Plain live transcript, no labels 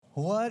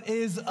What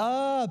is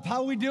up?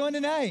 How are we doing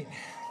tonight?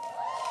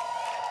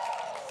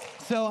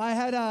 So I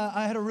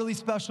had a really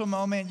special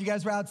moment. You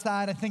guys were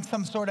outside. I think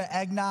some sort of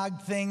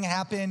eggnog thing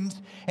happened.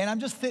 And I'm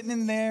just sitting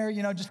in there,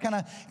 just kind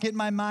of getting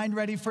my mind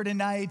ready for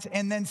tonight.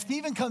 And then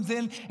Steven comes in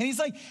and he's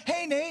like,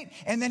 "Hey, Nate."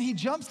 And then he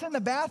jumps in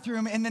the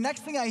bathroom. And the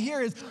next thing I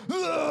hear is,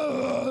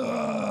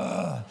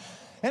 "Ugh."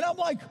 And I'm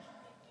like,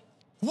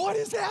 what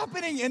is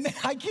happening? And then,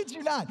 I kid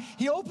you not,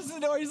 he opens the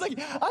door. He's like,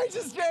 "I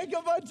just drank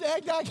a bunch of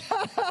eggnog."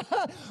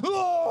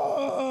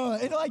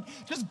 And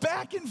just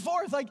back and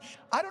forth.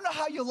 I don't know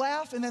how you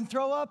laugh and then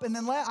throw up and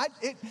then laugh.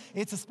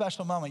 It's a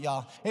special moment,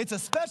 y'all. It's a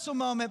special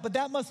moment, but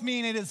that must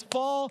mean it is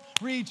fall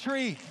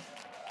retreat.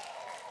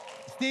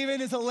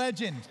 Steven is a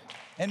legend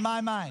in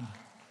my mind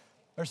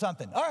or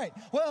something. All right,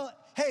 well,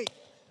 hey,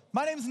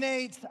 my name's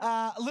Nate.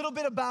 A little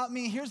bit about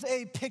me. Here's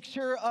a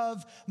picture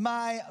of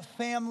my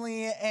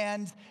family,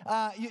 and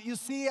you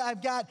see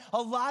I've got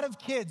a lot of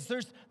kids.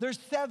 There's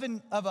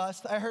 7 of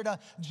us. I heard a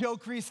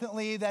joke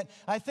recently that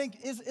I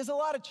think is a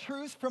lot of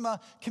truth from a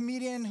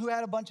comedian who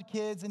had a bunch of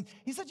kids, and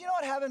he said, "You know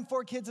what having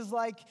 4 kids is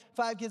like,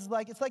 5 kids is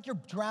like? It's like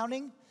you're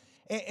drowning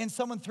and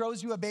someone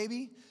throws you a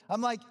baby."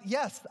 I'm like,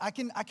 yes, I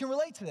can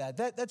relate to that.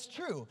 That's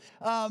true.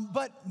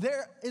 But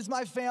there is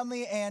my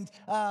family, and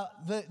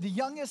the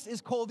youngest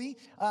is Colby.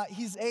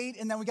 He's 8,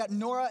 and then we got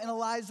Nora and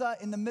Eliza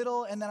in the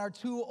middle, and then our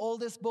 2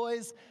 oldest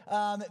boys.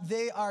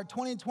 They are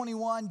 20 and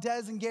 21,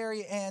 Des and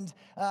Gary, and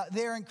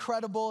they're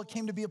incredible.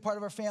 Came to be a part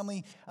of our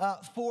family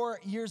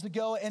 4 years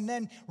ago. And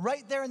then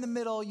right there in the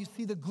middle, you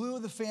see the glue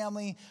of the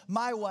family,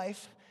 my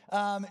wife.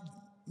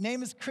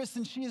 Name is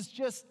Kristen. She is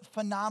just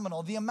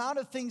phenomenal. The amount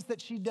of things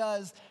that she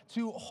does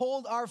to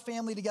hold our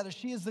family together.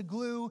 She is the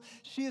glue.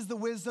 She is the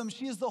wisdom.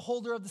 She is the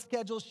holder of the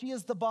schedule. She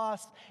is the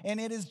boss. And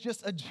it is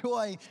just a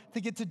joy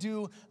to get to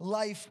do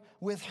life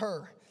with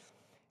her.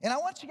 And I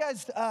want you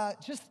guys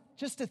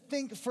just to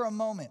think for a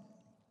moment.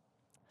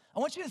 I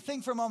want you to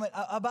think for a moment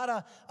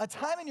about a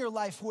time in your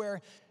life where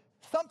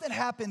something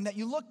happened that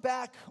you look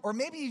back, or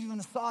maybe you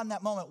even saw in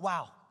that moment,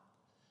 wow,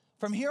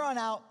 from here on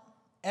out,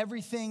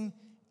 everything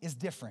is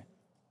different.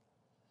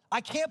 I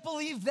can't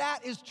believe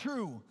that is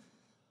true,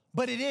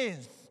 but it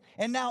is.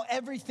 And now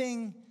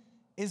everything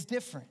is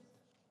different.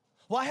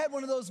 Well, I had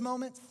one of those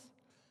moments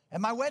at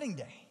my wedding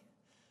day.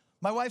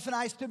 My wife and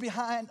I stood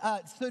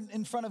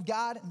in front of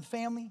God and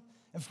family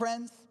and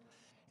friends,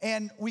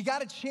 and we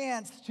got a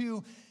chance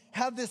to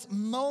have this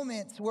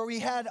moment where we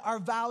had our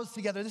vows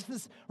together. This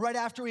is right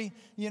after we,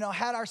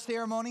 had our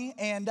ceremony,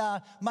 and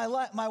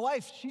my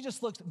wife, she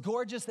just looked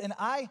gorgeous, and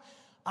I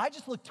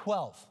just looked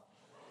 12.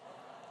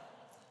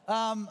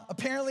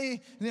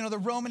 Apparently, the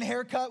Roman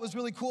haircut was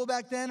really cool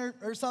back then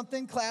or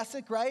something,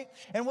 classic, right?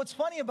 And what's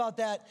funny about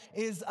that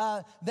is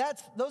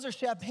those are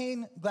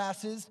champagne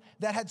glasses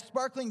that had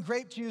sparkling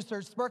grape juice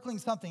or sparkling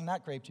something,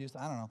 not grape juice,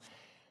 I don't know.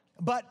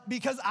 But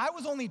because I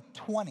was only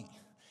 20,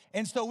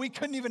 and so we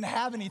couldn't even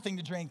have anything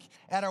to drink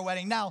at our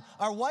wedding. Now,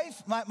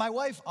 my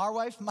wife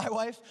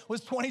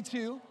was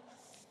 22,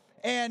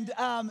 and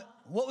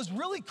what was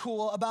really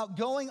cool about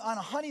going on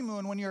a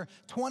honeymoon when you're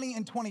 20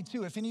 and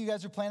 22, if any of you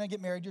guys are planning to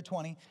get married, you're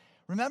 20,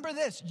 remember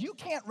this, you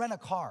can't rent a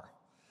car.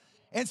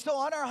 And so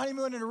on our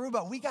honeymoon in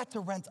Aruba, we got to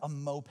rent a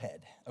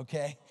moped,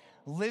 okay?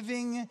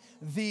 Living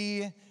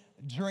the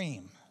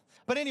dream.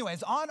 But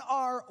anyways, on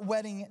our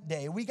wedding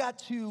day, we got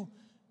to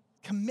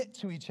commit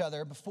to each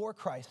other before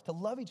Christ, to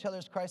love each other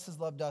as Christ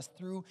has loved us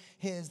through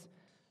his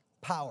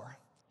power.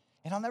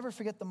 And I'll never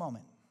forget the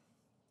moment.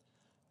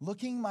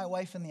 Looking my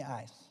wife in the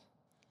eyes,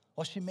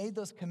 while she made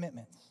those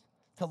commitments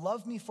to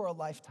love me for a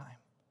lifetime.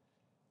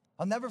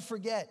 I'll never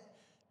forget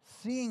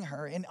seeing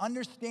her and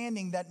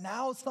understanding that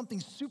now something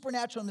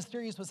supernatural and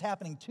mysterious was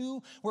happening.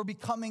 2 were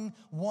becoming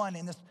one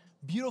in this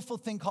beautiful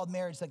thing called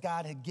marriage that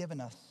God had given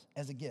us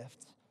as a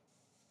gift.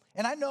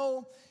 And I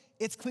know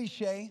it's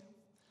cliche,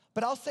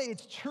 but I'll say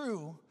it's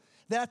true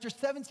that after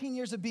 17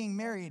 years of being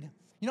married,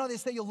 they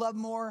say you'll love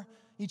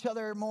each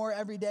other more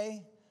every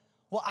day.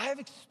 Well, I have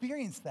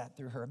experienced that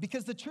through her,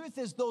 because the truth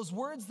is those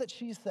words that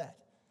she said,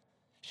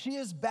 she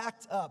is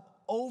backed up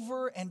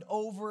over and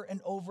over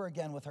and over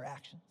again with her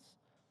actions.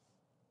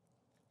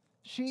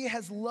 She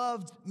has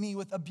loved me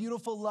with a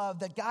beautiful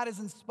love that God has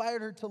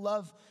inspired her to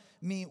love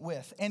me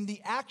with. And the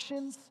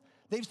actions,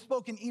 they've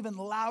spoken even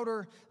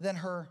louder than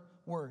her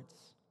words.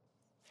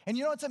 And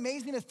it's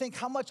amazing to think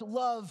how much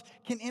love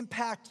can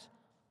impact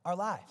our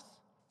lives.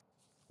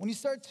 When you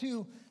start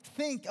to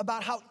think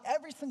about how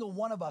every single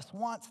one of us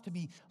wants to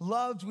be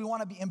loved, we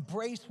want to be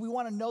embraced, we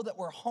want to know that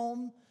we're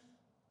home.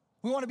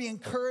 We want to be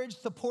encouraged,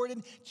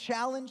 supported,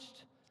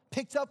 challenged,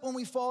 picked up when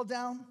we fall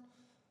down.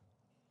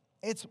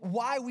 It's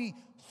why we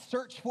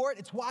search for it.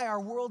 It's why our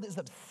world is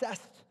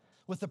obsessed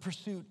with the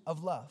pursuit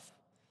of love.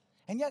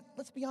 And yet,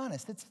 let's be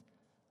honest, it's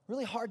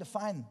really hard to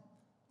find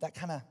that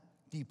kind of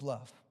deep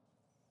love.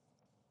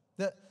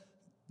 The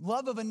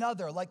love of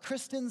another, like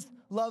Kristen's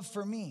love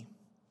for me,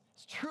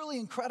 is truly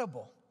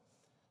incredible.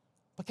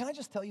 But can I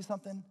just tell you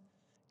something?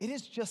 It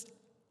is just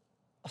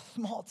a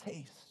small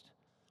taste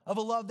of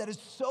a love that is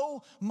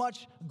so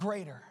much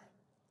greater.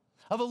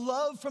 of a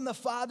love from the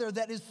Father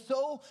that is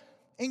so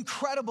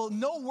incredible,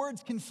 no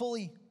words can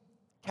fully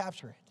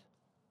capture it.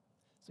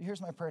 So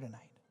here's my prayer tonight.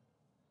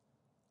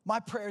 My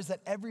prayer is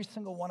that every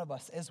single one of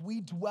us, as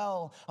we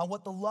dwell on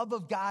what the love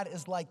of God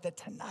is like, that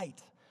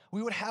tonight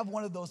we would have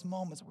one of those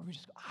moments where we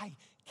just go, I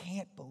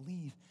can't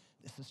believe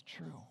this is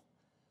true,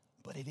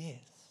 but it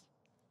is.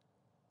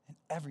 And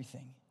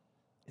everything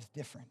is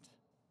different.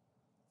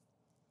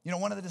 You know,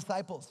 one of the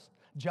disciples,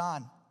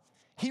 John,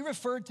 he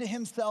referred to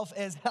himself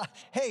as,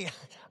 hey,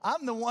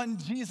 I'm the one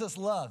Jesus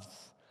loves.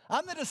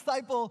 I'm the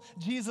disciple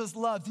Jesus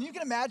loves. And you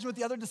can imagine what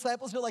the other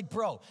disciples are like,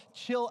 bro,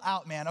 chill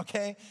out, man,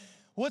 okay?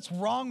 What's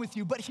wrong with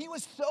you? But he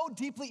was so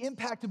deeply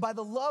impacted by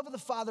the love of the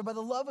Father, by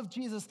the love of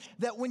Jesus,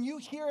 that when you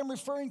hear him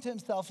referring to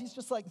himself, he's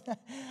just like,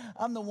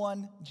 I'm the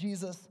one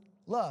Jesus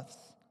loves.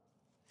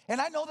 And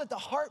I know that the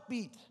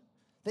heartbeat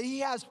that he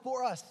has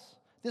for us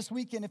this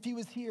weekend, if he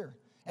was here,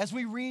 as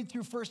we read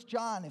through 1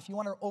 John, if you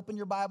want to open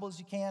your Bibles,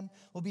 you can.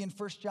 We'll be in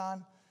 1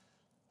 John,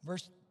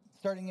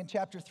 starting in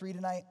chapter 3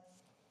 tonight.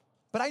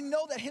 But I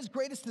know that his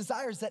greatest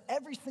desire is that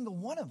every single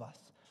one of us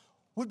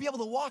would be able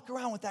to walk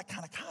around with that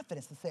kind of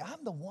confidence and say,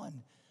 I'm the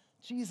one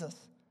Jesus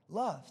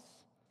loves.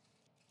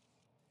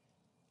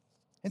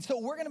 And so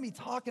we're going to be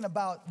talking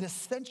about this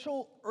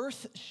central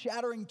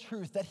earth-shattering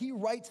truth that he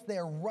writes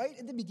there right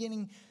at the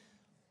beginning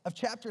of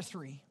chapter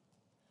 3,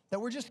 that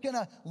we're just going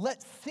to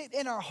let sit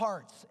in our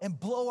hearts and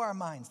blow our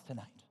minds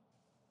tonight.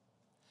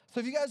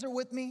 So if you guys are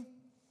with me,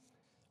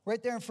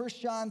 right there in 1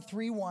 John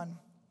 3:1,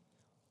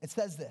 it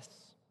says this: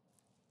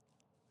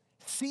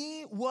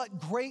 see what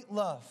great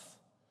love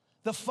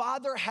the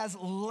Father has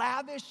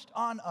lavished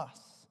on us,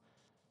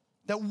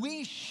 that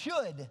we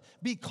should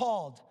be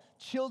called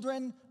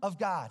children of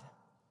God.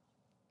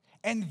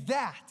 And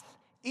that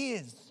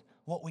is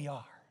what we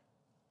are.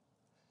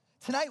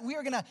 Tonight, we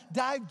are gonna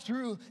dive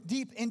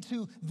deep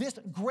into this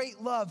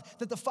great love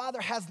that the Father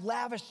has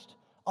lavished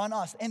on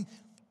us. And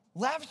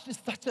lavish is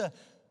such an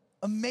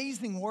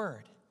amazing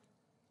word.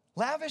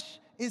 Lavish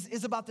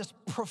is about this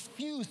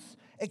profuse,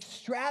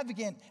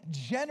 extravagant,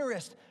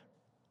 generous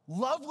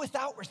love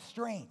without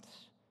restraint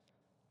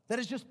that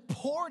is just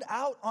poured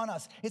out on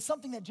us. It's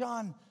something that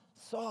John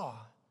saw.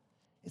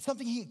 It's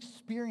something he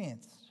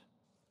experienced.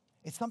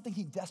 It's something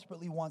he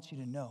desperately wants you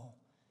to know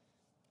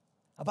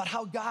about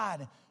how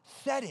God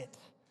said it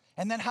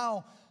and then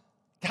how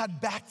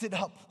God backed it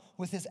up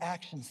with his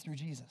actions through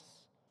Jesus.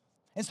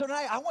 And so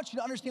tonight, I want you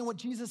to understand what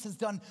Jesus has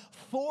done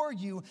for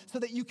you so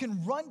that you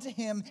can run to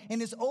him in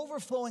his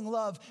overflowing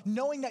love,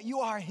 knowing that you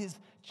are his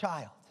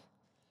child.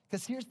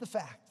 Because here's the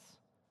facts.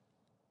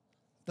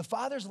 The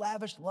Father's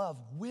lavish love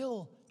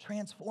will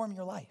transform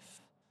your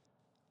life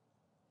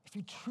if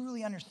you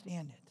truly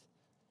understand it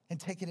and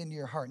take it into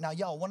your heart. Now,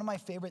 y'all, one of my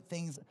favorite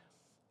things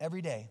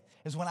every day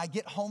is when I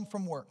get home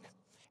from work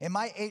and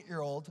my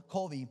 8-year-old,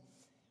 Colby,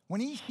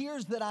 when he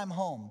hears that I'm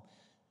home,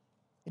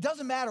 it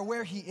doesn't matter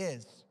where he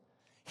is,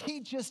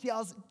 he just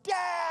yells,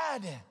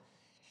 Dad!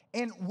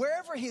 And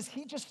wherever he is,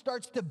 he just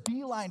starts to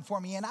beeline for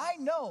me. And I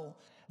know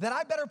that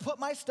I better put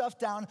my stuff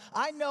down.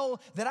 I know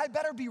that I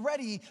better be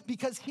ready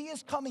because he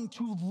is coming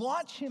to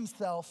launch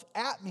himself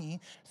at me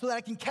so that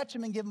I can catch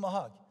him and give him a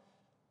hug.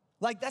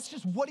 Like, that's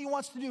just what he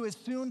wants to do as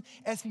soon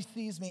as he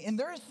sees me. And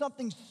there is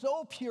something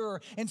so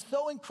pure and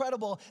so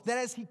incredible that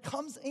as he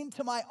comes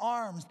into my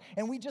arms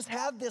and we just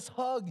have this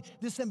hug,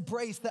 this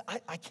embrace that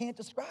I can't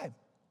describe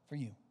for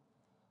you.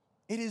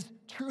 It is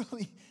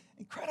truly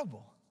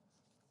incredible.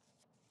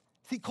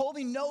 See,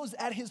 Colby knows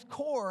at his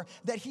core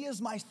that he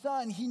is my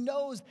son. He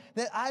knows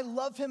that I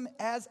love him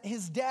as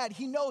his dad.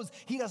 He knows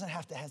he doesn't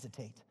have to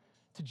hesitate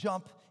to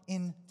jump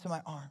into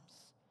my arms.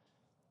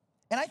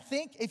 And I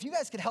think if you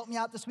guys could help me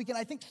out this weekend,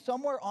 I think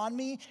somewhere on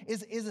me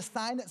is a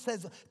sign that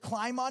says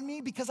climb on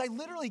me, because I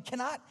literally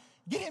cannot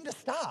get him to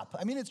stop.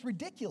 I mean, it's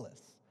ridiculous.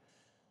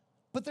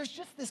 But there's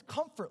just this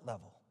comfort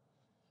level.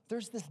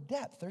 There's this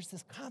depth. There's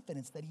this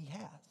confidence that he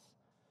has.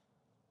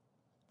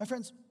 My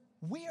friends,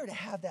 we are to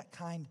have that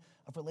kind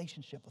of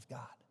relationship with God.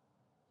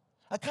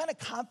 A kind of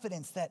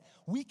confidence that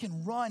we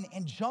can run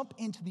and jump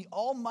into the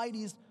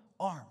Almighty's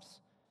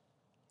arms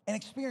and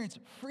experience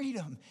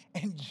freedom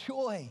and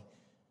joy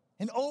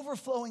and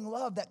overflowing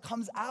love that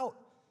comes out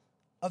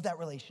of that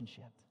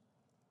relationship.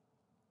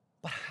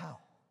 But how?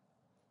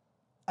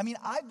 I mean,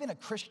 I've been a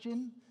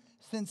Christian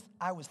since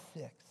I was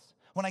 6,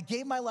 when I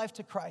gave my life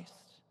to Christ.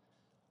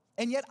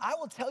 And yet I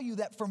will tell you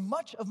that for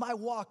much of my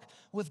walk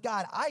with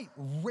God, I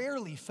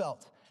rarely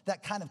felt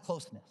that kind of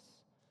closeness,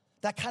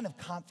 that kind of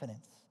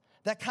confidence,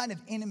 that kind of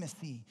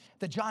intimacy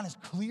that John is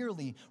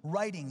clearly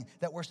writing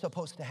that we're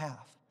supposed to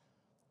have.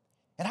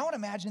 And I would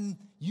imagine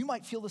you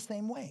might feel the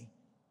same way.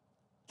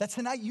 That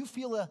tonight you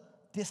feel a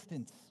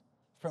distance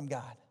from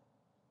God.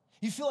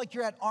 You feel like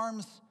you're at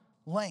arm's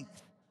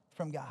length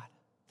from God.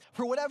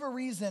 For whatever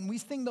reason, we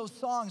sing those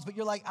songs, but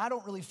you're like, I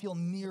don't really feel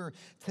near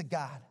to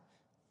God.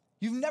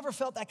 You've never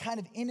felt that kind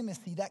of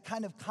intimacy, that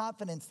kind of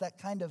confidence, that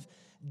kind of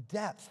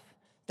depth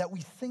that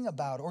we sing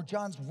about or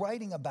John's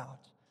writing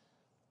about.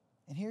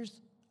 And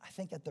here's, I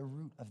think, at the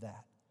root of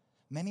that.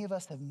 Many of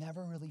us have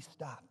never really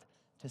stopped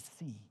to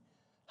see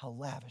how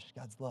lavish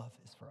God's love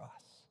is for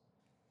us.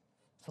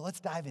 So let's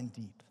dive in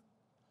deep.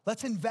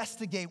 Let's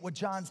investigate what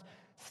John's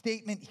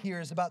statement here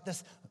is about,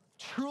 this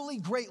truly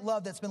great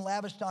love that's been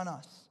lavished on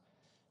us.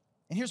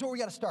 And here's where we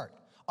got to start.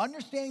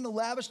 Understanding the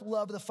lavish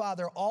love of the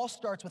Father all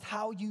starts with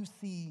how you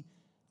see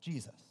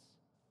Jesus.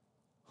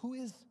 Who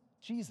is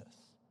Jesus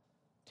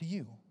to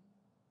you?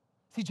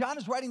 See, John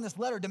is writing this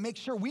letter to make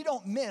sure we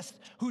don't miss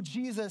who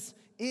Jesus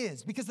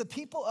is, because the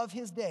people of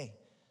his day,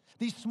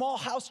 these small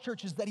house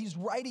churches that he's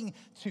writing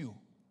to,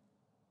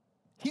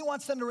 he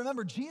wants them to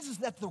remember Jesus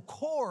is at the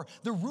core,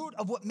 the root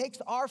of what makes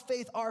our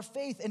faith,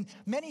 and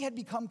many had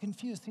become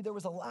confused. See, there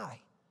was a lie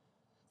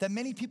that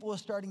many people were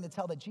starting to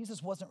tell, that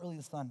Jesus wasn't really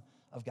the Son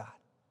of God.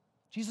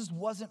 Jesus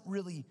wasn't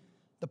really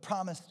the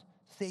promised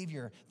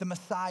Savior, the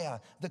Messiah,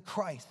 the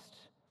Christ.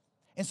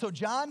 And so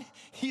John,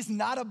 he's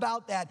not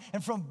about that.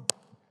 And from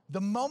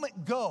the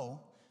moment go,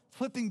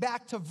 flipping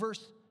back to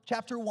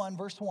chapter 1,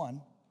 verse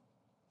 1,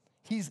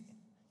 he's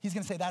going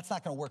to say, that's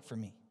not going to work for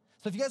me.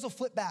 So if you guys will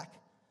flip back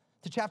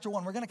to chapter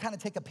 1, we're going to kind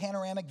of take a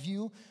panoramic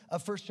view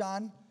of 1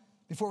 John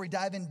before we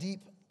dive in deep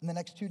in the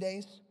next 2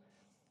 days.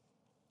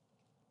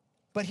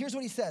 But here's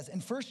what he says in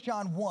 1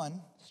 John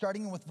 1,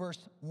 starting with verse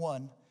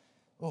 1.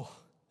 Oh,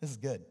 this is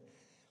good.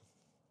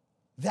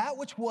 That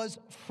which was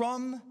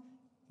from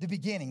the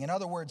beginning, in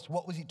other words,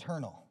 what was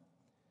eternal,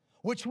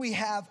 which we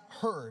have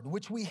heard,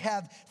 which we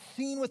have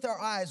seen with our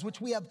eyes, which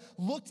we have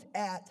looked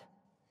at,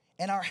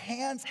 and our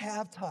hands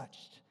have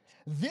touched.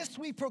 This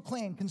we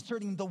proclaim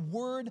concerning the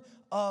word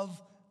of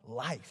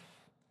life.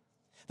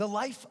 The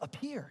life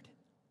appeared.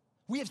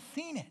 We have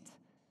seen it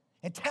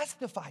and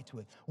testify to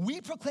it.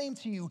 We proclaim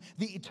to you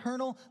the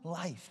eternal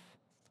life,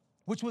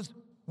 which was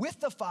with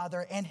the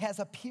Father and has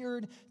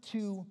appeared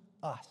to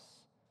us.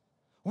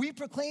 We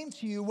proclaim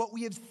to you what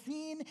we have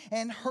seen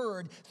and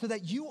heard, so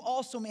that you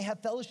also may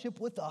have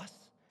fellowship with us.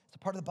 It's a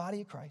part of the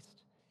body of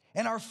Christ.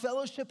 And our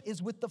fellowship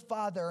is with the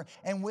Father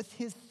and with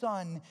his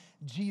Son,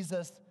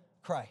 Jesus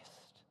Christ.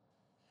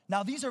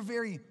 Now, these are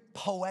very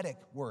poetic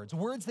words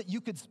that you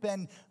could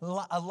spend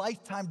a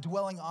lifetime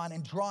dwelling on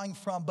and drawing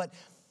from. But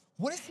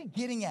what is he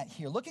getting at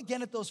here? Look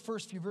again at those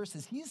first few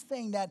verses. He's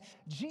saying that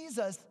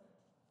Jesus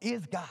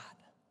is God,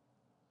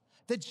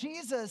 that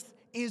Jesus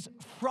is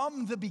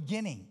from the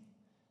beginning,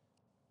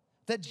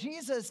 that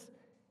Jesus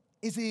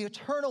is the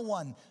eternal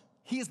one.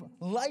 He is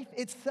life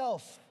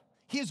itself.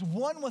 He is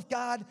one with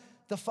God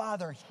the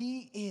Father.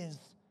 He is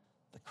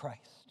the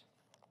Christ.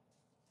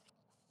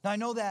 Now, I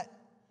know that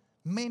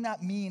may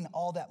not mean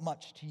all that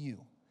much to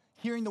you.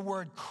 Hearing the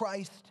word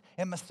Christ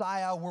and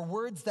Messiah were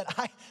words that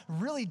I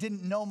really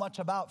didn't know much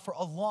about for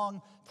a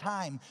long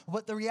time.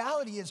 But the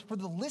reality is, for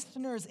the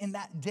listeners in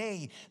that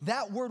day,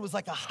 that word was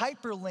like a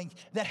hyperlink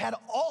that had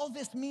all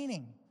this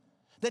meaning,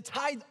 that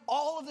tied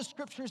all of the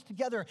scriptures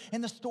together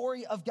in the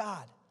story of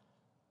God.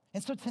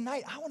 And so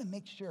tonight, I want to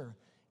make sure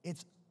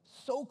it's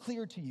so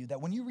clear to you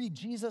that when you read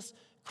Jesus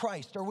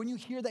Christ, or when you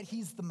hear that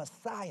he's the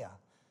Messiah,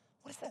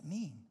 what does that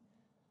mean?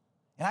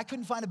 And I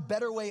couldn't find a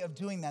better way of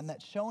doing that than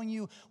that showing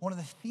you one of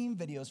the theme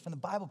videos from the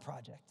Bible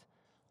Project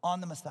on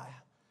the Messiah.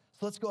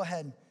 So let's go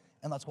ahead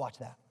and let's watch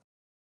that.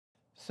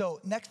 So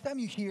next time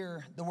you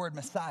hear the word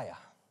Messiah,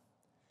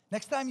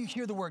 next time you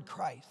hear the word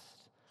Christ,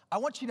 I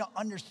want you to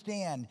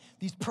understand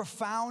these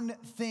profound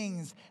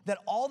things that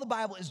all the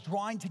Bible is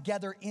drawing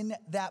together in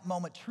that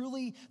moment.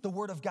 Truly, the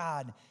Word of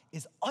God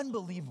is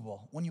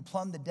unbelievable when you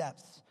plumb the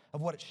depths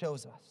of what it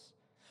shows us.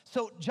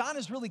 So John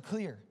is really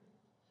clear.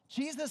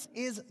 Jesus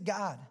is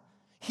God.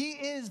 He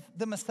is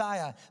the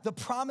Messiah, the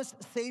promised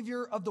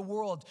Savior of the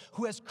world,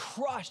 who has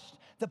crushed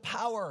the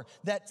power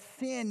that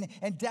sin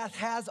and death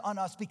has on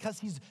us because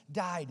he's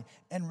died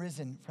and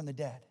risen from the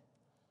dead.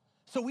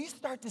 So we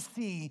start to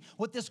see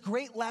what this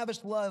great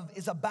lavish love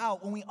is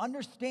about when we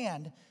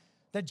understand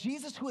that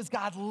Jesus, who is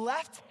God,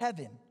 left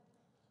heaven,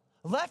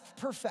 left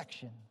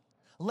perfection,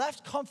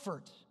 left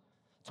comfort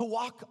to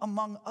walk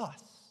among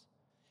us,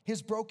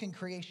 his broken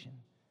creation.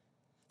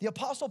 The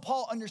Apostle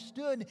Paul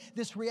understood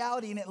this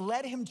reality, and it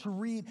led him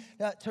to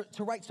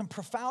write some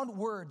profound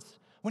words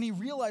when he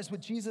realized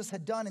what Jesus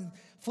had done. In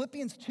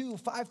Philippians 2,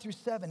 5 through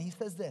 7, he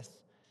says this: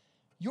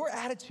 your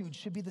attitude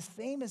should be the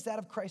same as that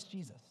of Christ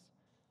Jesus,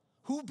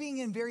 who being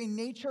in very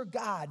nature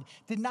God,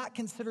 did not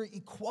consider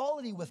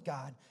equality with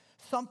God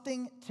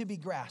something to be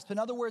grasped. In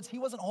other words, he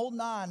wasn't holding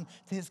on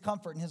to his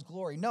comfort and his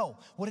glory. No,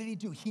 what did he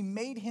do? He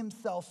made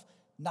himself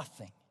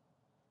nothing,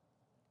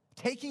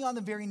 taking on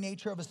the very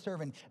nature of a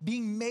servant,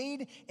 being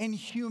made in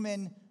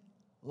human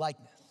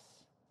likeness.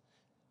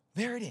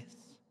 There it is.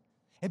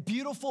 A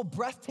beautiful,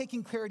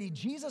 breathtaking clarity.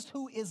 Jesus,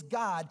 who is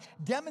God,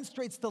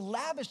 demonstrates the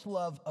lavish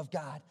love of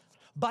God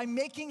by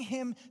making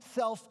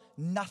himself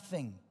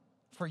nothing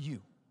for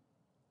you,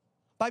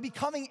 by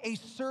becoming a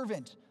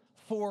servant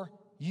for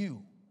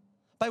you,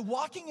 by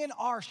walking in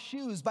our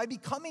shoes, by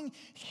becoming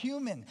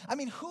human. I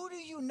mean, who do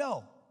you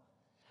know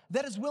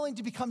that is willing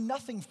to become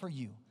nothing for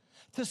you,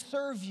 to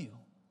serve you,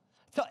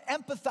 to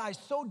empathize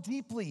so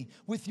deeply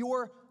with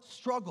your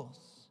struggles?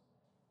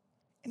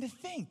 And to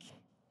think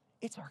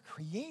it's our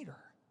Creator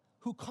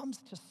who comes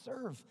to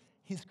serve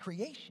his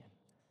creation.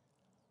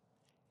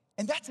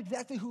 And that's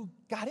exactly who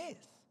God is.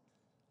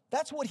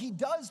 That's what he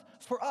does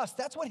for us.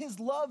 That's what his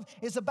love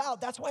is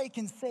about. That's why it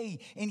can say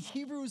in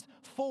Hebrews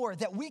 4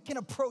 that we can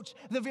approach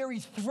the very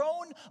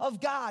throne of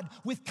God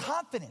with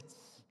confidence.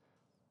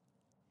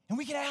 And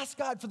we can ask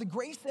God for the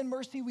grace and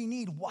mercy we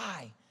need.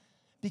 Why?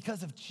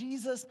 Because of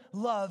Jesus'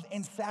 love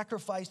and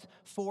sacrifice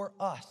for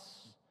us.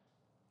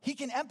 He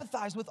can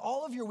empathize with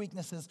all of your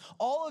weaknesses,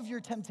 all of your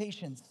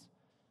temptations,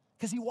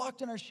 because he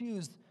walked in our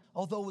shoes,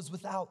 although it was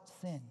without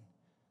sin.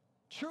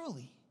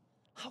 Truly,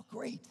 how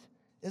great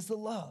is the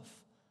love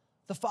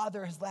the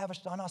Father has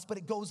lavished on us. But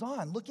it goes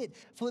on. Look at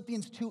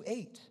Philippians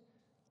 2:8.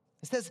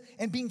 It says,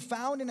 and being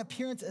found in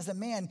appearance as a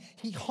man,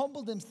 he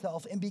humbled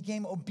himself and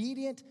became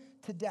obedient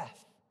to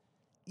death,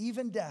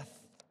 even death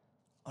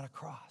on a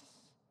cross.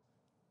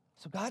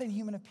 So God in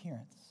human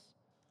appearance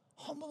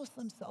humbles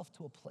himself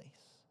to a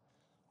place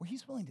where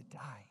he's willing to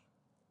die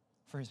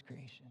for his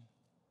creation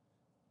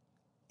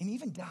and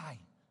even die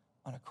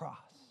on a cross.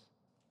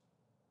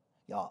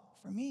 Y'all,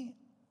 for me,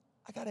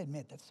 I gotta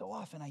admit that so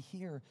often I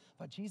hear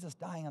about Jesus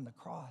dying on the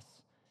cross,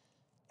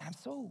 and I'm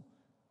so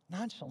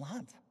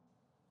nonchalant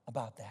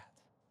about that.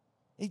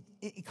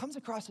 It comes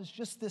across as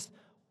just this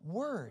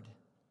word,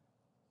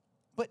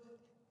 but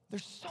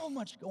there's so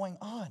much going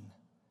on.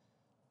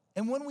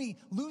 And when we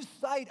lose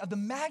sight of the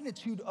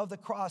magnitude of the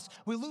cross,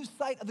 we lose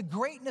sight of the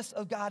greatness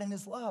of God and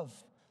his love.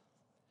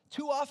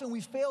 Too often we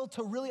fail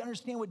to really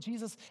understand what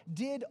Jesus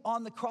did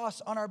on the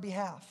cross on our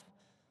behalf.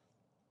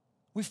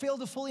 We fail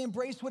to fully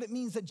embrace what it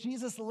means that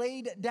Jesus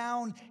laid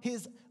down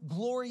his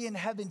glory in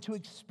heaven to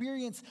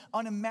experience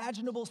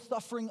unimaginable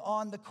suffering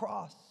on the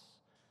cross.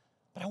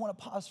 But I want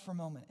to pause for a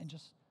moment and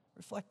just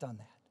reflect on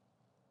that.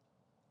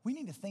 We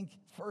need to think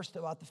first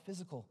about the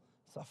physical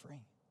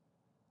suffering.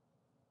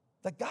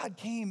 That God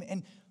came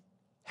and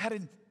had a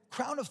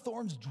crown of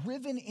thorns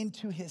driven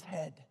into his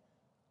head,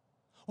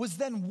 was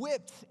then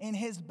whipped in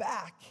his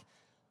back,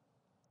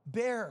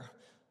 bare,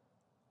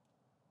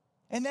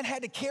 and then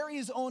had to carry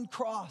his own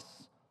cross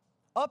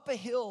up a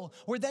hill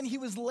where then he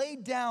was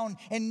laid down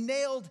and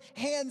nailed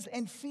hands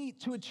and feet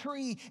to a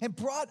tree and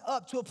brought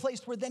up to a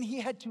place where then he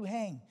had to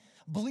hang,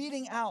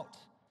 bleeding out,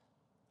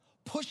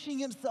 pushing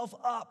himself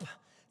up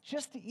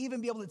just to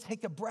even be able to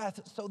take a breath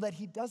so that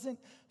he doesn't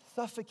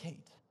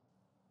suffocate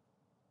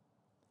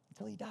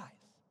until he dies.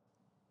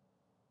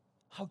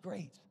 How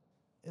great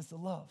is the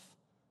love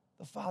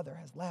the Father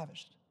has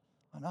lavished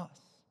on us.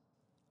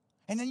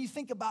 And then you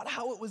think about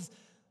how it was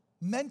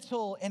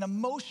mental and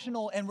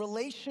emotional and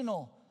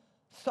relational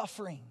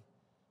suffering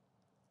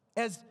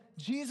as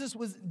Jesus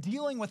was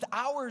dealing with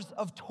hours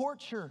of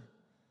torture,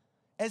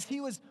 as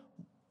he was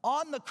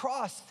on the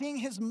cross, seeing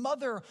his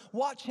mother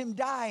watch him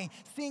die,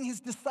 seeing his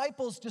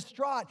disciples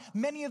distraught,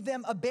 many of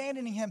them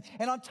abandoning him.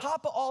 And on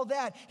top of all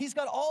that, he's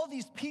got all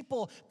these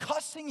people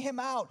cussing him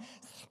out,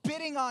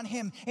 spitting on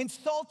him,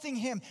 insulting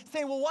him,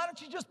 saying, well, why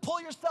don't you just pull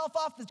yourself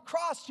off this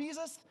cross,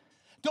 Jesus?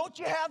 Don't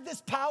you have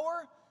this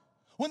power?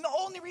 When the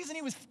only reason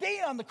he was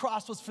staying on the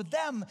cross was for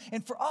them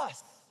and for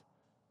us.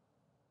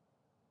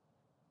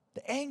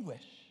 The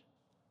anguish.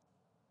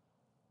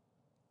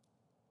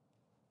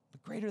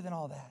 But greater than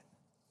all that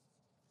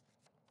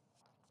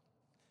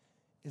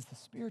is the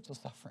spiritual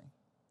suffering.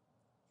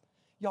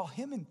 Y'all,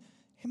 him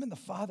and the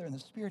Father and the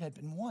Spirit had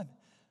been one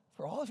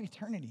for all of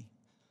eternity.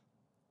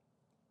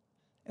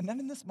 And then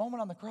in this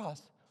moment on the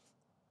cross,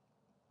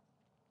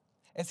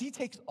 as he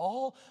takes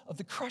all of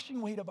the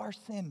crushing weight of our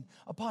sin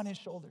upon his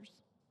shoulders,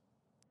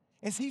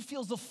 as he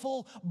feels the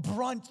full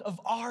brunt of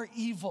our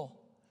evil,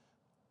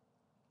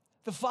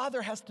 the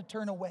Father has to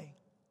turn away.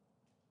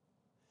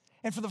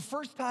 And for the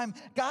first time,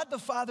 God the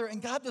Father and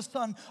God the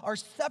Son are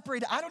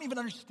separated. I don't even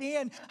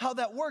understand how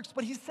that works,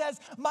 but he says,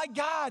 my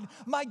God,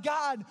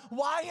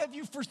 why have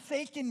you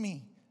forsaken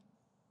me?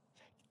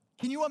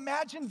 Can you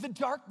imagine the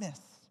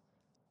darkness?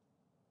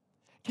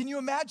 Can you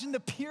imagine the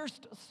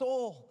pierced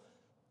soul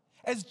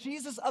as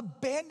Jesus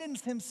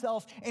abandons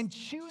himself and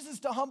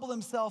chooses to humble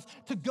himself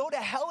to go to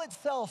hell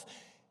itself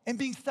and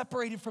being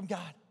separated from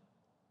God?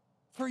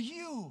 For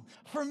you,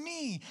 for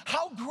me,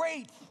 how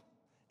great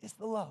is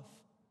the love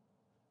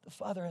the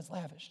Father has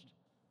lavished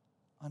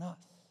on us.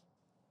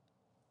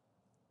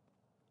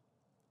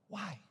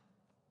 Why?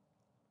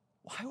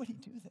 Why would he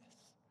do this?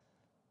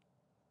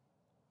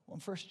 Well,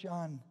 in 1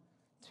 John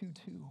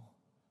 2:2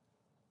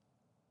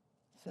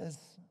 says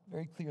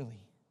very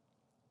clearly,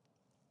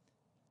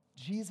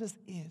 Jesus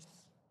is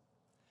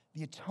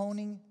the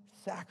atoning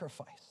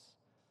sacrifice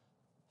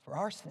for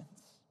our sins.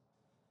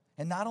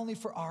 And not only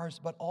for ours,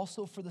 but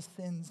also for the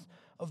sins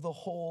of the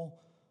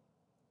whole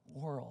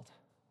world.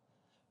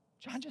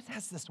 John just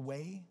has this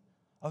way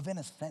of, in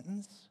a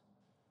sentence,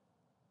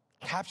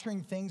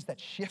 capturing things that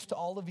shift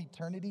all of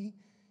eternity.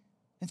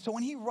 And so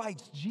when he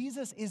writes,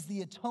 Jesus is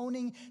the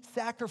atoning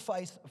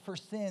sacrifice for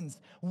sins,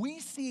 we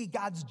see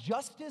God's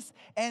justice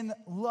and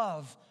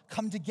love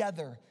come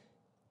together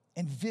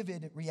in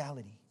vivid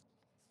reality.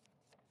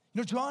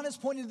 John is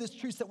pointing to this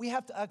truth that we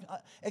have to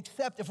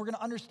accept if we're going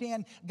to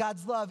understand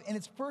God's love. And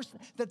it's first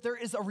that there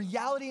is a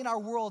reality in our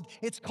world.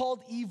 It's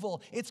called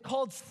evil. It's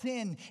called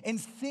sin. And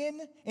sin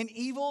and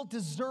evil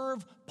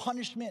deserve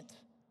punishment.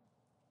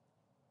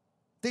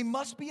 They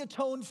must be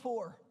atoned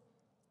for.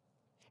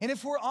 And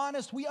if we're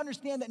honest, we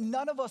understand that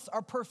none of us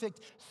are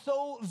perfect,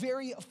 so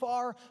very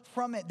far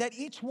from it, that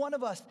each one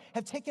of us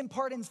have taken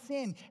part in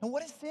sin. And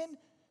what is sin?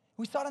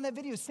 We saw it in that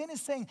video. Sin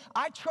is saying,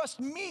 I trust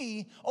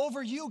me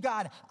over you,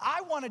 God.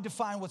 I want to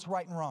define what's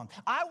right and wrong.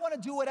 I want to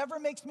do whatever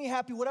makes me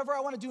happy, whatever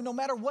I want to do, no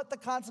matter what the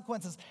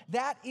consequences.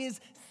 That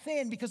is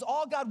sin, because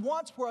all God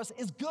wants for us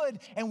is good,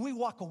 and we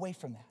walk away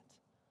from that.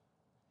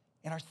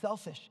 In our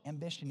selfish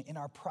ambition, in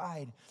our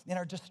pride, in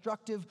our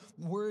destructive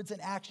words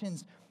and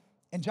actions.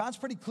 And John's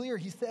pretty clear.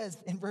 He says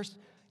in verse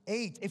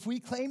 8, if we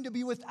claim to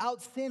be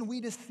without sin,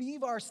 we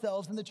deceive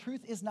ourselves, and the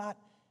truth is not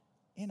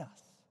in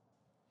us.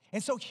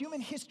 And so human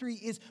history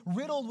is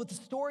riddled with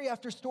story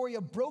after story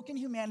of broken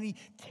humanity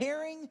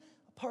tearing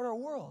apart our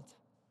world.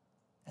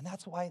 And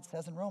that's why it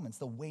says in Romans,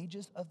 the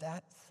wages of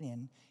that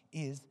sin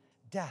is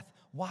death.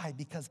 Why?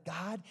 Because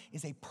God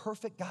is a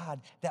perfect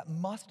God that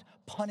must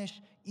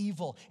punish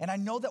evil. And I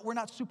know that we're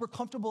not super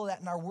comfortable with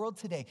that in our world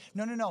today.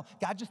 No.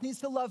 God just needs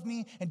to love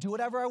me and do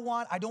whatever I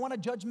want. I don't want a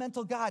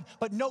judgmental God.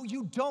 But no,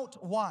 you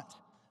don't want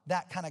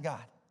that kind of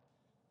God.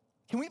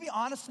 Can we be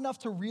honest enough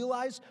to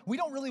realize we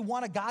don't really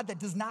want a God that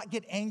does not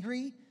get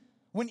angry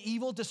when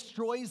evil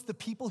destroys the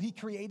people he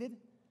created,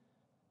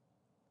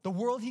 the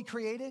world he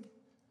created?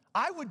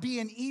 I would be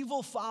an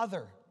evil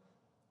father.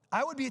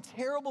 I would be a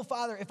terrible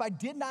father if I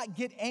did not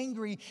get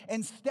angry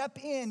and step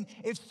in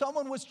if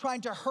someone was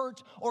trying to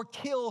hurt or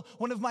kill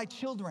one of my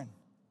children.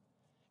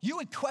 You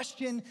would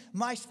question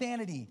my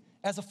sanity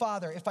as a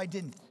father if I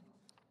didn't.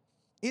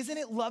 Isn't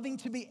it loving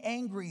to be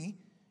angry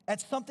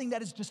at something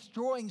that is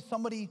destroying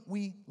somebody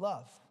we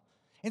love?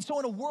 And so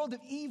in a world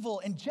of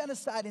evil and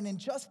genocide and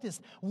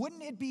injustice,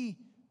 wouldn't it be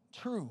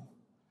true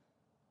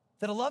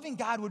that a loving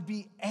God would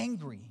be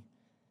angry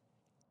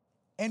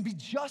and be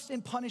just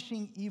in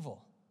punishing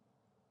evil?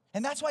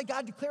 And that's why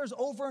God declares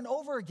over and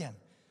over again,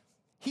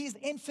 he's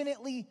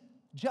infinitely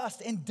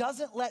just and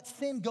doesn't let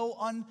sin go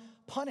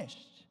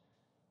unpunished.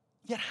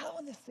 Yet how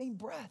in the same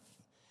breath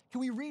can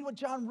we read what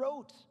John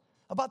wrote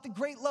about the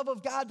great love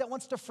of God that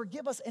wants to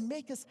forgive us and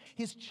make us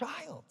his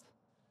child?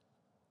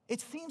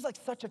 It seems like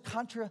such a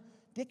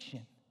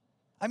contradiction.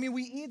 I mean,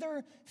 we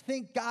either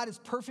think God is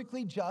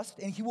perfectly just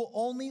and he will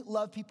only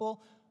love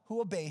people who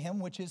obey him,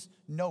 which is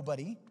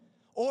nobody,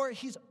 or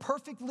he's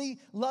perfectly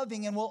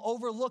loving and will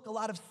overlook a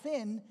lot of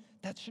sin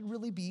that should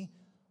really be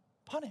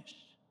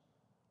punished.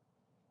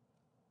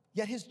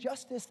 Yet his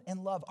justice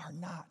and love are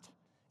not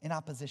in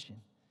opposition.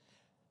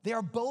 They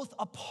are both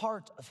a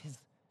part of his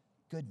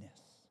goodness.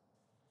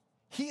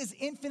 He is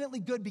infinitely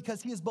good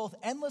because he is both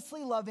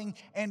endlessly loving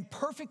and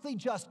perfectly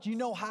just. Do you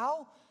know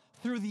how?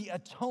 Through the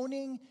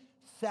atoning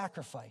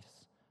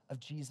sacrifice of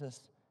Jesus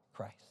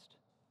Christ.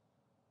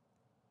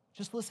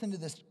 Just listen to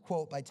this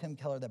quote by Tim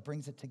Keller that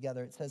brings it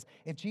together. It says,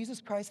 if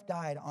Jesus Christ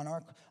died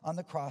on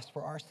the cross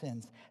for our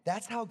sins,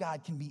 that's how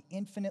God can be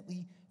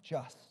infinitely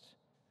just,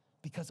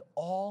 because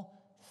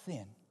all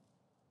sin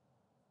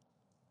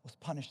was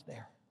punished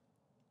there.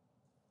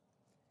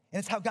 And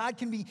it's how God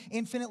can be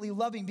infinitely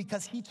loving,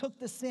 because he took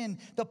the sin,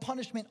 the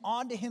punishment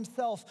onto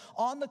himself.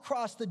 On the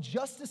cross, the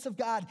justice of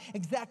God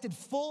exacted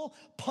full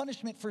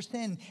punishment for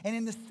sin, and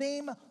in the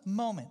same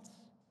moment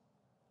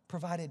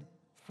provided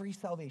free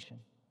salvation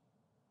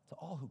to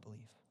all who believe.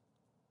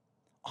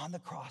 On the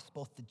cross,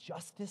 both the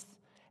justice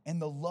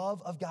and the love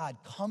of God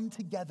come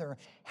together,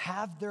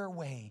 have their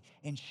way,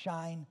 and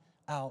shine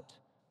out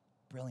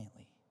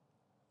brilliantly.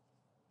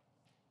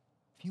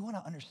 If you want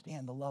to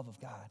understand the love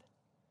of God,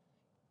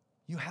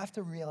 you have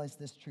to realize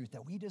this truth,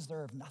 that we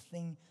deserve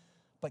nothing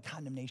but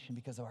condemnation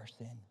because of our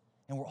sin,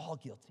 and we're all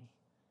guilty.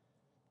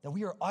 That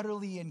we are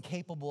utterly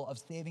incapable of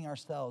saving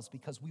ourselves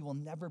because we will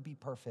never be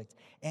perfect,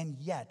 and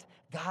yet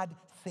God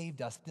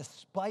saved us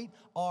despite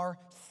our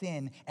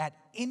sin at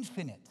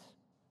infinite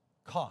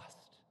cost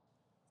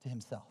to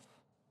himself.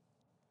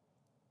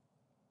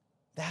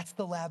 That's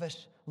the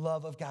lavish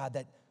love of God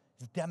that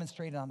is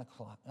demonstrated on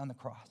the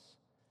cross,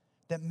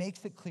 that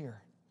makes it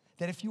clear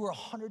that if you were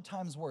 100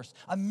 times worse,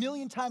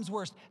 1,000,000 times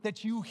worse,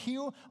 that you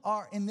here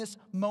are in this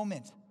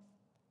moment,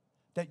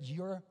 that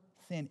your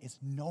sin is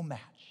no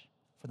match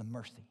for the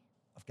mercy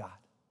of God.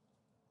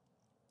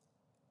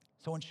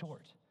 So in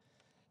short,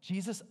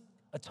 Jesus'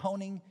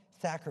 atoning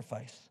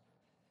sacrifice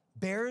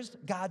bears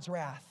God's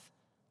wrath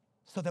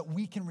so that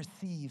we can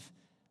receive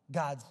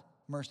God's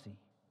mercy.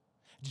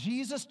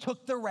 Jesus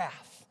took the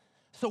wrath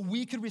so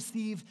we could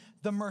receive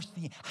the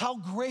mercy. How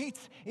great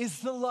is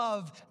the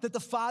love that the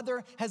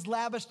Father has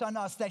lavished on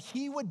us, that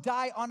he would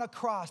die on a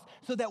cross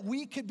so that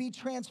we could be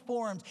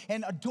transformed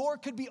and a door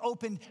could be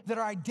opened, that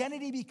our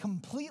identity be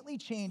completely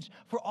changed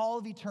for all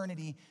of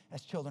eternity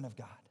as children of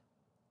God.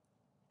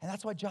 And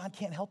that's why John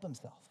can't help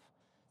himself.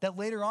 That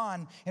later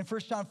on in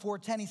 1 John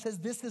 4:10, he says,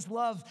 this is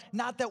love,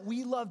 not that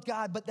we loved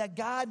God, but that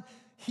God,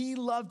 he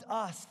loved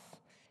us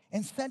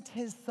and sent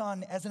his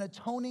son as an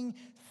atoning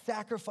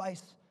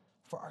sacrifice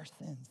for our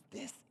sins.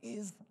 This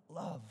is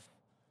love.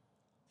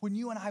 When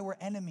you and I were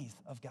enemies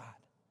of God,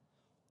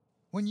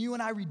 when you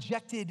and I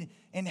rejected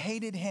and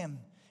hated him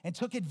and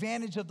took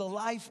advantage of the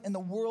life and the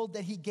world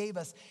that he gave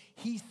us,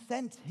 he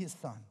sent his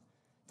son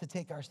to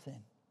take our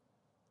sin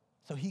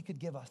so he could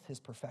give us his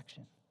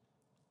perfection.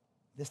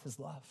 This is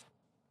love.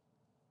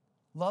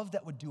 Love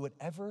that would do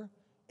whatever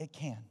it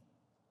can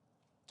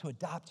to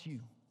adopt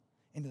you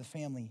into the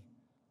family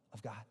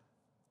of God.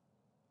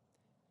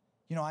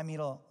 You know, I meet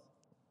a lot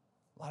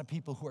of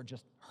people who are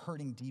just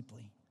hurting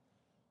deeply,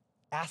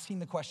 asking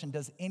the question,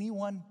 does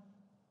anyone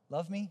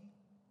love me?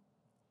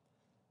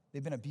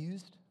 They've been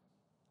abused,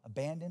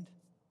 abandoned,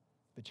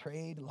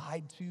 betrayed,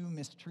 lied to,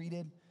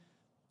 mistreated,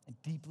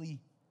 and deeply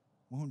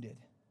wounded.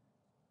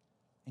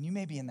 And you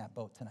may be in that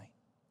boat tonight,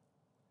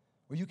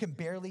 where you can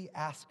barely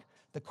ask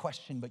the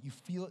question, but you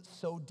feel it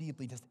so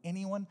deeply. Does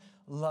anyone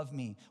love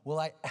me? Will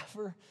I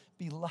ever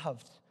be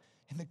loved?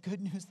 And the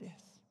good news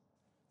is,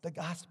 the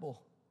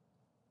gospel,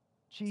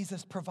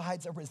 Jesus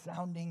provides a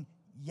resounding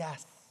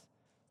yes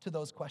to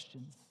those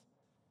questions.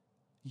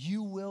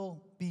 You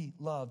will be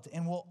loved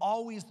and will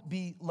always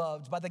be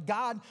loved by the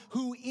God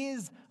who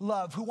is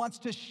love, who wants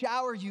to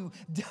shower you,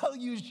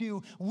 deluge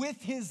you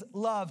with his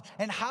love.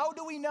 And how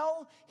do we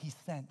know? He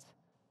sent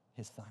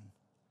his son,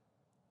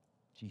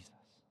 Jesus.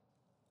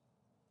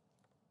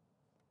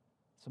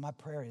 So my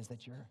prayer is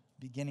that you're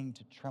beginning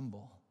to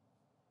tremble,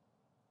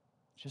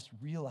 just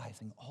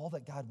realizing all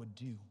that God would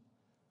do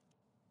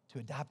to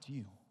adopt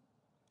you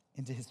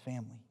into his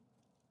family.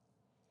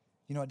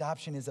 You know,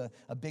 adoption is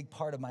a big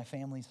part of my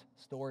family's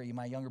story.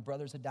 My younger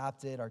brother's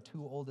adopted. Our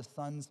two oldest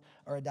sons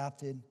are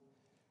adopted.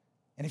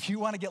 And if you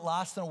want to get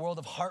lost in a world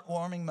of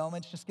heartwarming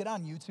moments, just get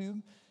on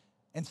YouTube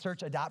and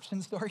search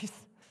adoption stories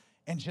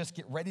and just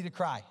get ready to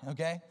cry,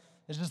 okay?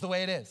 It's just the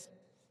way it is.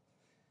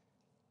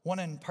 One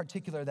in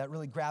particular that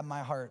really grabbed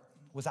my heart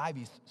was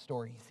Ivy's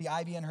story. See,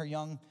 Ivy and her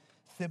young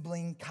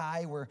sibling,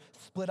 Kai, were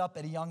split up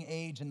at a young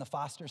age in the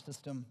foster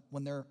system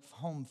when their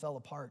home fell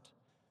apart.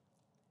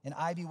 And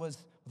Ivy was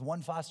with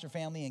one foster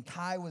family, and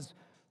Kai was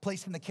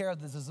placed in the care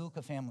of the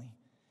Zazulka family,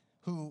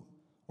 who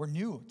were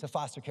new to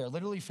foster care.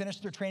 Literally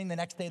finished their training the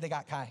next day they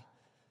got Kai.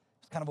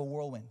 It was kind of a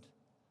whirlwind.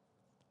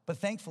 But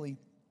thankfully,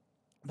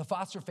 the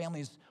foster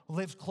families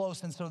lived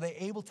close, and so they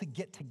were able to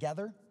get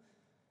together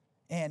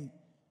and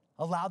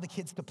allow the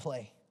kids to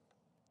play.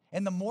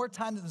 And the more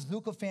time that the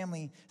Zazulka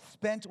family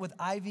spent with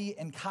Ivy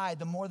and Kai,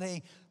 the more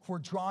they were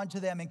drawn to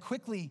them. And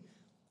quickly,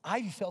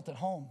 Ivy felt at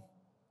home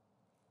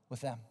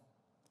with them.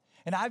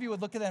 And Ivy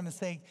would look at them and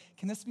say,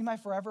 can this be my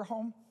forever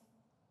home?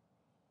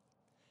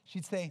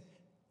 She'd say,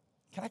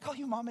 can I call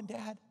you mom and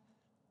dad?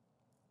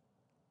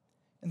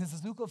 And the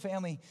Zazulka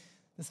family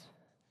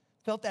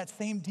felt that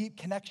same deep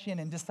connection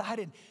and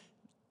decided,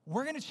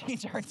 we're going to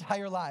change our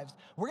entire lives.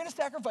 We're going to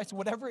sacrifice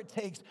whatever it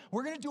takes.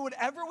 We're going to do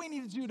whatever we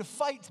need to do to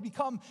fight to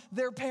become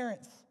their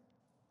parents.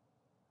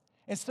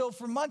 And so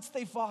for months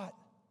they fought.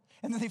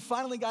 And then they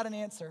finally got an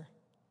answer.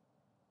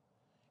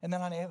 And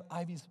then on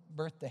Ivy's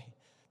birthday,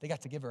 they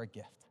got to give her a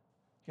gift.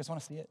 You guys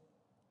want to see it?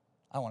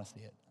 I want to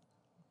see it.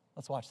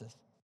 Let's watch this.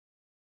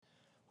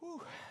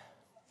 Whew.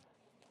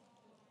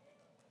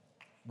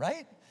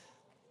 Right?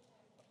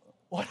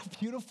 What a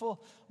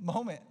beautiful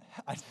moment.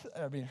 I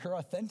mean, her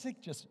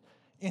authentic, just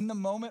in the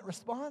moment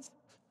response.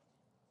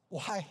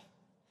 Why?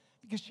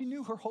 Because she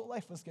knew her whole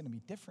life was going to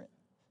be different.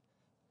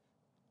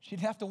 She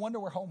didn't have to wonder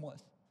where home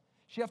was.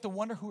 She didn't have to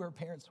wonder who her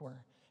parents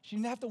were. She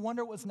didn't have to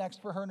wonder what was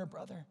next for her and her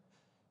brother.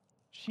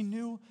 She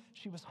knew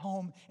she was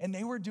home, and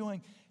they were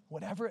doing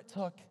whatever it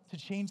took to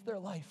change their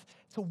life,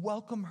 to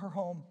welcome her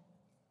home.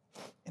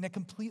 And it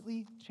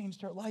completely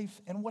changed her life.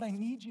 And what I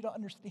need you to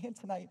understand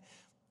tonight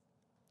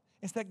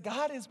is that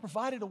God has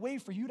provided a way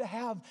for you to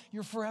have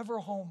your forever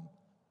home.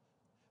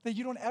 That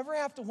you don't ever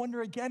have to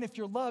wonder again if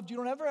you're loved. You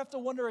don't ever have to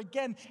wonder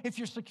again if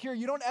you're secure.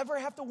 You don't ever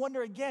have to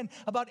wonder again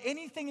about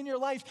anything in your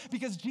life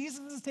because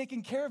Jesus is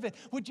taking care of it.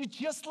 Would you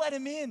just let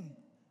him in?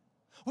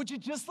 Would you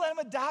just let him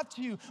adopt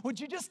you? Would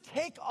you just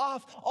take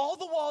off all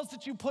the walls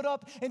that you put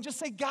up and just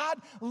say, God,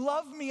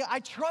 love me. I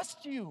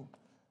trust you.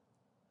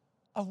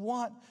 I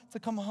want to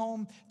come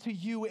home to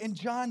you. And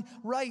John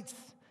writes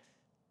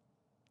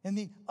in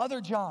the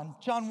other John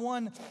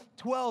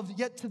 1:12,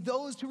 yet to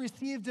those who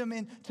received him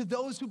and to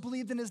those who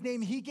believed in his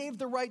name, he gave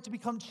the right to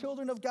become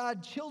children of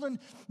God, children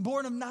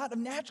born of not of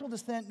natural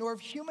descent, nor of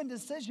human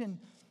decision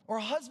or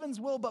husband's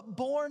will, but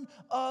born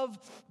of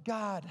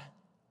God.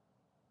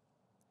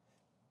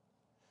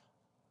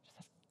 Just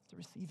have to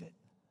receive it.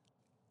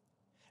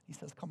 He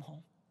says, come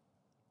home.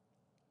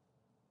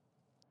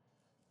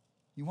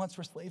 You once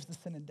were slaves to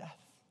sin and death.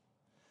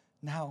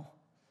 Now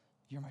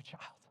you're my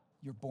child.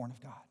 You're born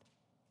of God.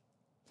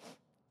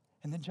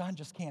 And then John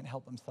just can't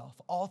help himself.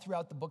 All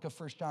throughout the book of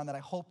 1 John that I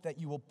hope that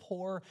you will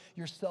pour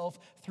yourself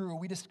through,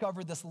 we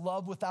discover this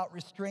love without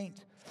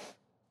restraint.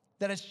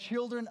 That as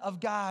children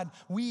of God,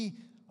 we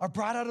are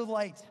brought out of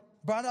light,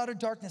 brought out of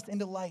darkness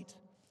into light.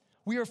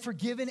 We are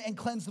forgiven and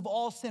cleansed of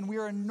all sin. We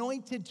are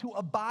anointed to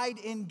abide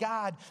in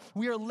God.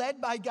 We are led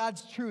by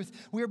God's truth.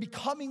 We are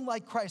becoming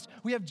like Christ.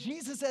 We have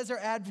Jesus as our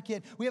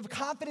advocate. We have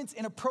confidence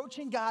in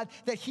approaching God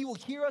that he will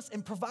hear us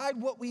and provide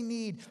what we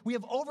need. We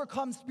have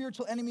overcome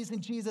spiritual enemies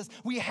in Jesus.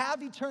 We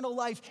have eternal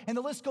life. And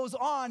the list goes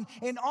on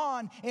and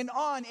on and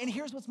on. And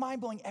here's what's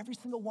mind-blowing. Every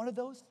single one of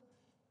those,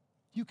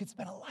 you could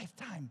spend a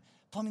lifetime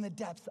plumbing the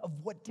depths of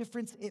what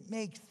difference it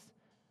makes.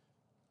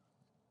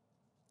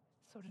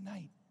 So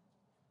tonight,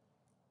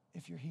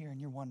 if you're here and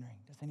you're wondering,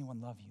 does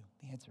anyone love you?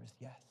 The answer is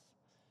yes.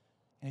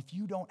 And if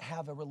you don't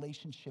have a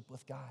relationship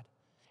with God,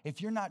 if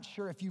you're not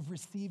sure if you've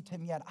received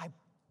him yet, I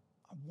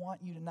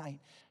want you tonight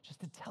just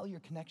to tell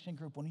your connection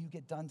group when you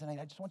get done tonight.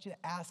 I just want you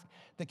to ask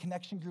the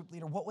connection group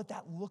leader, what would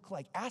that look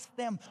like? Ask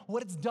them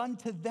what it's done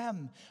to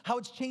them, how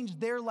it's changed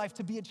their life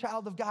to be a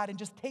child of God, and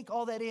just take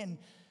all that in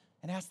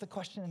and ask the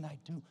question tonight,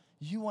 do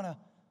you want to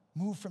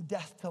move from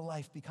death to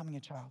life becoming a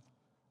child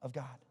of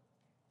God?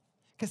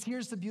 Because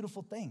here's the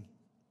beautiful thing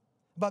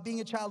about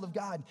being a child of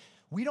God.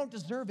 We don't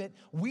deserve it.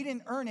 We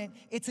didn't earn it.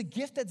 It's a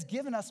gift that's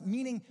given us,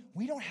 meaning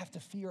we don't have to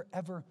fear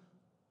ever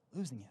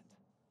losing it.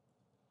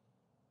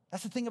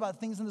 That's the thing about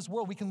things in this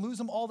world. We can lose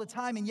them all the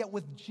time, and yet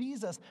with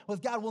Jesus,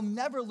 with God, we'll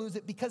never lose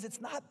it because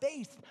it's not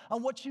based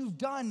on what you've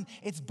done.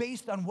 It's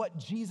based on what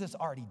Jesus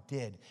already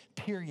did,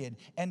 period,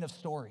 end of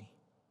story.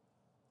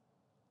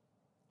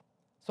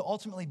 So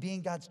ultimately,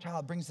 being God's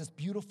child brings this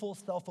beautiful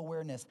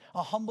self-awareness,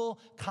 a humble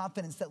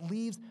confidence that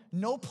leaves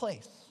no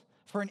place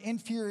for an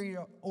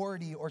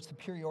inferiority or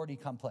superiority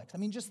complex. I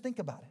mean, just think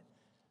about it.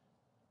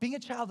 Being a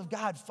child of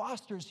God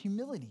fosters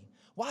humility.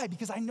 Why?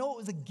 Because I know it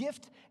was a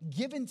gift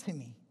given to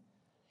me.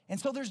 And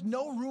so there's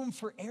no room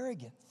for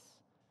arrogance.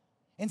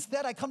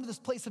 Instead, I come to this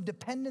place of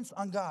dependence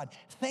on God,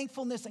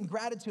 thankfulness and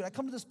gratitude. I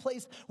come to this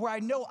place where I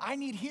know I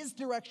need his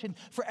direction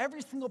for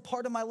every single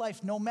part of my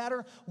life, no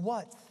matter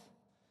what.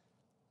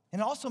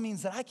 And it also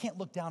means that I can't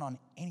look down on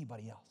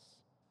anybody else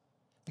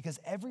because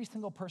every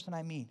single person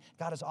I meet,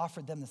 God has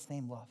offered them the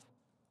same love.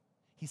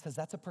 He says,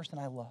 that's a person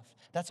I love.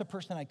 That's a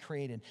person I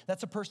created.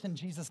 That's a person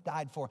Jesus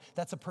died for.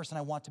 That's a person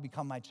I want to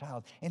become my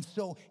child. And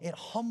so it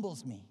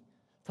humbles me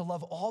to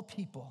love all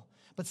people.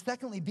 But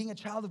secondly, being a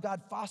child of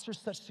God fosters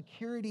such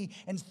security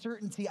and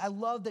certainty. I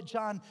love that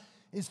John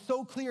is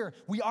so clear.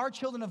 We are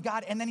children of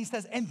God. And then he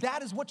says, and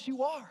that is what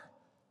you are.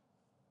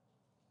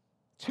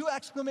 2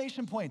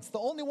 exclamation points, the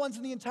only ones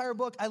in the entire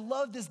book. I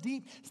love this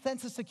deep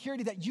sense of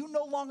security that you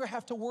no longer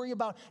have to worry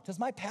about, does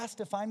my past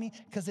define me?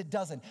 Because it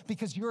doesn't,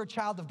 because you're a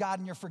child of God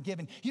and you're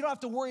forgiven. You don't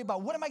have to worry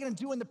about, what am I going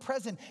to do in the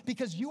present?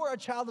 Because you are a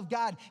child of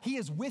God. He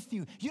is with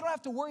you. You don't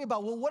have to worry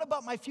about, well, what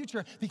about my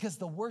future? Because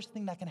the worst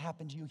thing that can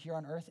happen to you here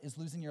on earth is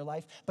losing your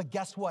life. But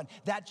guess what?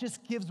 That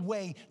just gives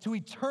way to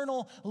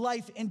eternal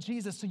life in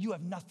Jesus, so you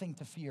have nothing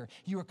to fear.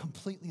 You are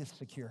completely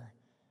secure.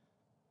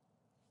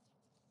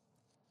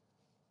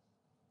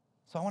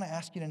 So I want to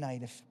ask you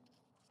tonight, if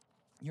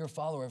you're a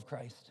follower of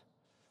Christ,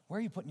 where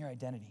are you putting your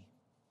identity?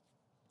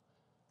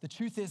 The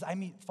truth is, I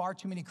meet far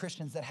too many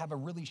Christians that have a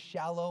really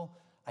shallow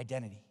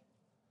identity.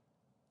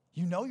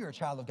 You know you're a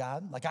child of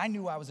God. Like I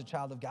knew I was a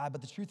child of God,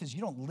 but the truth is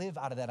you don't live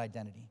out of that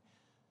identity.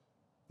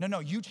 No,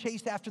 you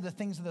chase after the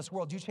things of this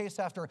world. You chase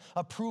after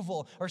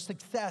approval or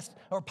success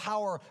or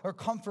power or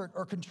comfort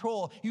or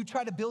control. You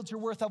try to build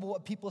your worth out of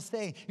what people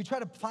say. You try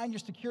to find your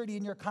security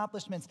in your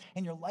accomplishments,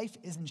 and your life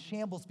is in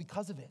shambles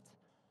because of it.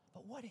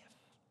 But what if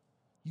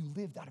you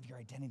lived out of your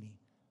identity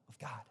with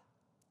God?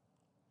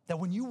 That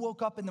when you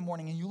woke up in the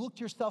morning and you looked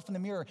yourself in the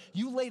mirror,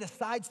 you laid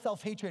aside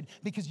self-hatred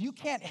because you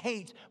can't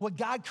hate what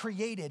God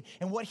created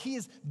and what he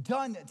has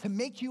done to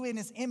make you in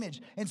his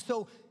image. And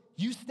so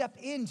you step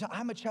into,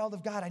 I'm a child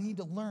of God. I need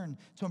to learn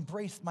to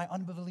embrace my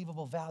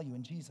unbelievable value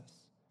in Jesus.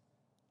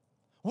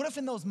 What if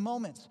in those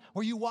moments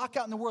where you walk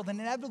out in the world and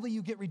inevitably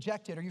you get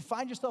rejected or you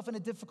find yourself in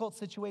a difficult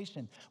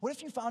situation, what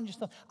if you found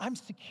yourself, I'm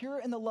secure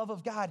in the love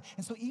of God,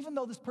 and so even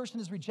though this person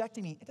is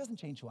rejecting me, it doesn't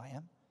change who I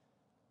am.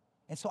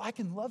 And so I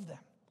can love them,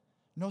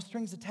 no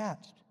strings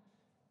attached,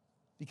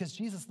 because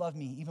Jesus loved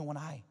me even when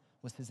I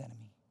was his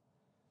enemy.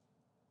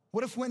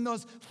 What if when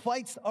those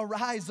fights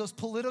arise, those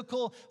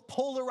political,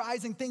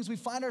 polarizing things we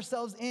find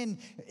ourselves in,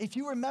 if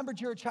you remembered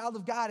you're a child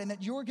of God and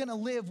that you're gonna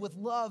live with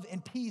love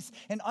and peace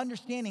and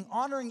understanding,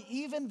 honoring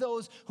even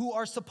those who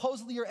are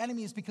supposedly your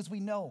enemies, because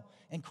we know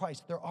in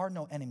Christ there are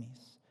no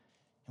enemies,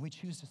 and we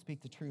choose to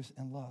speak the truth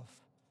in love.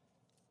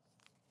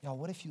 Y'all,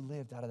 what if you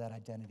lived out of that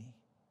identity?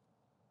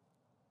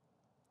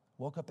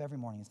 Woke up every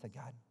morning and said,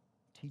 God,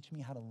 teach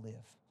me how to live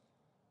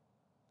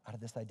out of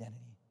this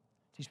identity.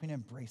 Teach me to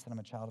embrace that I'm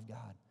a child of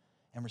God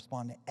and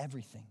respond to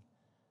everything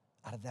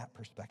out of that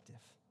perspective.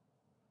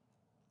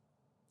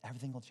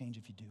 Everything will change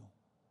if you do.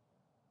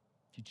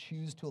 If you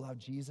choose to allow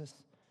Jesus,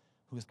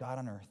 who is God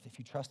on earth, if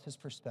you trust his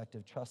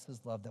perspective, trust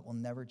his love that will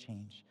never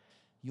change,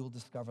 you will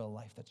discover a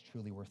life that's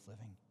truly worth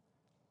living.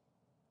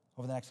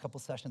 Over the next couple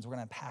sessions, we're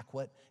gonna unpack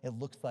what it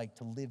looks like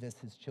to live as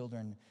his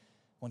children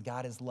when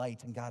God is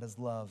light and God is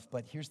love.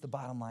 But here's the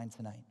bottom line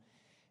tonight,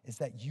 is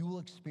that you will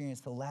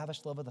experience the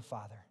lavish love of the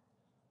Father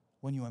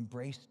when you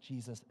embrace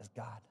Jesus as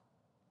God,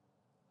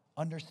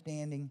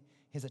 understanding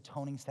his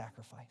atoning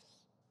sacrifice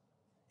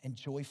and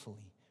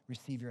joyfully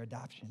receive your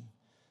adoption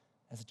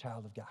as a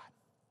child of God.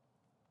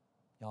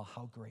 Y'all,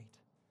 how great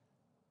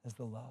is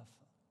the love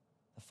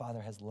the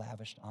Father has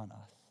lavished on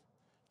us,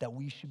 that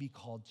we should be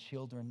called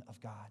children of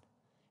God,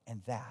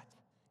 and that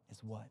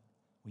is what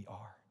we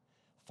are.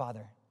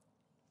 Father,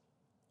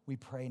 we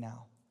pray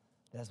now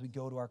that as we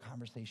go to our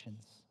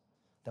conversations,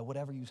 that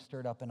whatever you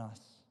stirred up in us,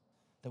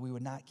 that we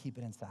would not keep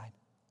it inside,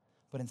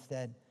 but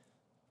instead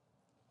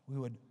we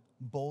would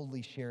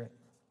boldly share it,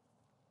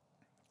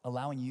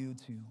 allowing you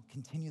to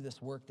continue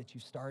this work that you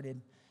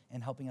started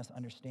and helping us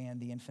understand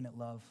the infinite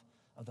love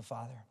of the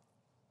Father.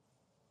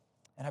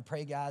 And I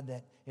pray, God,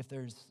 that if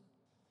there's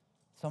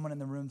someone in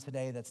the room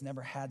today that's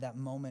never had that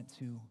moment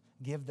to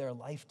give their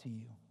life to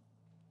you,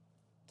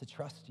 to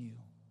trust you,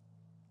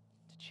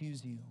 to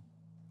choose you,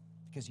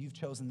 because you've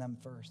chosen them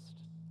first,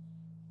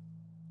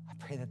 I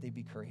pray that they'd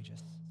be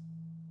courageous.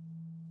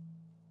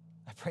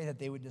 I pray that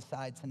they would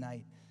decide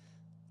tonight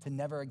to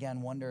never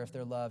again wonder if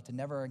they're loved, to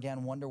never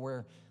again wonder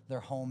where their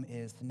home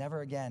is, to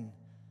never again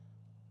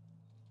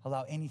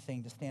allow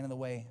anything to stand in the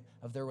way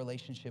of their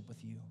relationship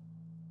with you.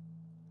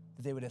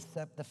 That they would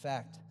accept the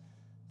fact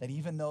that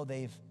even though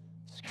they've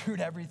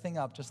screwed everything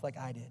up just like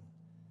I did,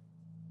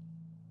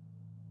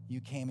 you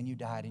came and you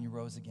died and you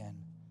rose again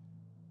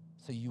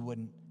so you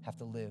wouldn't have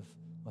to live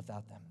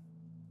without them.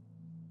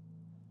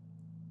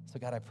 So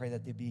God, I pray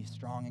that they'd be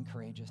strong and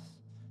courageous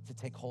to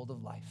take hold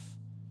of life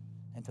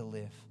and to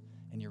live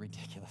in your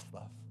ridiculous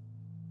love.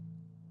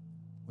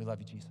 We love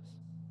you, Jesus.